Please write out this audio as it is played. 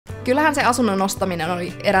Kyllähän se asunnon ostaminen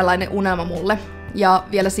oli eräänlainen unelma mulle, ja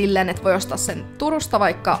vielä silleen, että voi ostaa sen Turusta,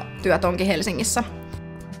 vaikka työt onkin Helsingissä.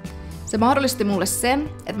 Se mahdollisti mulle sen,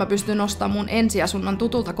 että mä pystyin ostamaan mun ensiasunnon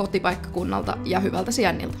tutulta kotipaikkakunnalta ja hyvältä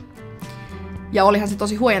sijainnilta. Ja olihan se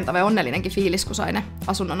tosi huojentava ja onnellinenkin fiilis, kun sai ne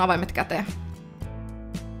asunnon avaimet käteen.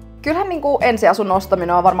 Kyllähän ensiasunnon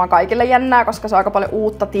ostaminen on varmaan kaikille jännää, koska se on aika paljon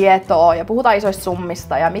uutta tietoa ja puhutaan isoista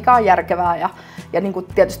summista ja mikä on järkevää ja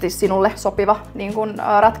tietysti sinulle sopiva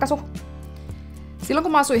ratkaisu. Silloin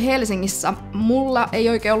kun mä asuin Helsingissä, mulla ei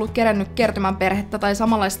oikein ollut kerennyt kertymään perhettä tai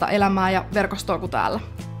samanlaista elämää ja verkostoa kuin täällä.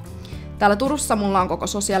 Täällä Turussa mulla on koko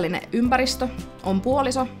sosiaalinen ympäristö, on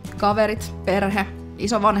puoliso, kaverit, perhe,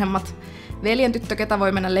 isovanhemmat, veljen tyttö, ketä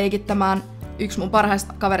voi mennä leikittämään, yksi mun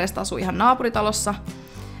parhaista kavereista asuu ihan naapuritalossa,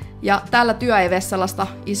 ja täällä työ ei vie sellaista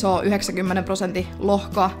isoa 90%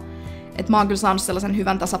 lohkoa, että mä oon kyllä saanut sellaisen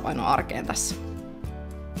hyvän tasapainon arkeen tässä.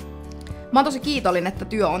 Mä oon tosi kiitollinen, että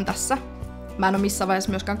työ on tässä. Mä en ole missään vaiheessa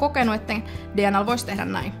myöskään kokenut, etten DNAlla voisi tehdä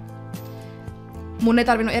näin. Mun ei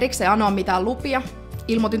tarvinnut erikseen anoa mitään lupia.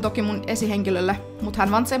 Ilmoitin toki mun esihenkilölle, mutta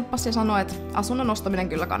hän vaan tsemppasi ja sanoi, että asunnon ostaminen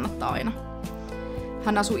kyllä kannattaa aina.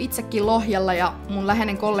 Hän asuu itsekin Lohjalla ja mun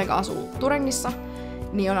läheinen kollega asuu Turengissa,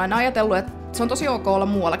 niin on aina ajatellut, että se on tosi ok olla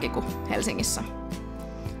muuallakin kuin Helsingissä.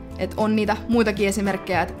 Et on niitä muitakin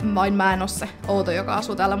esimerkkejä, että vain mä en ole se outo, joka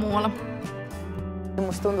asuu täällä muualla.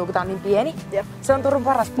 Musta tuntuu, kun tää on niin pieni. Jep. Se on Turun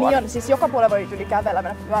paras puoli. Niin on, siis joka puolella voi yli kävellä,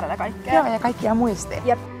 mennä pyörällä kaikkea. Joo, ja kaikkia muistii.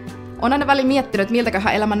 Jep. On aina väliin miettinyt, että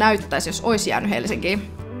miltäköhän elämä näyttäisi, jos olisi jäänyt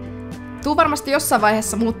Helsinkiin. Tuun varmasti jossain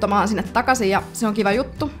vaiheessa muuttamaan sinne takaisin ja se on kiva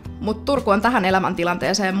juttu, mutta Turku on tähän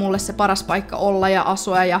elämäntilanteeseen mulle se paras paikka olla ja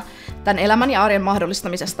asua ja tämän elämän ja arjen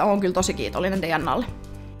mahdollistamisesta on kyllä tosi kiitollinen DNAlle.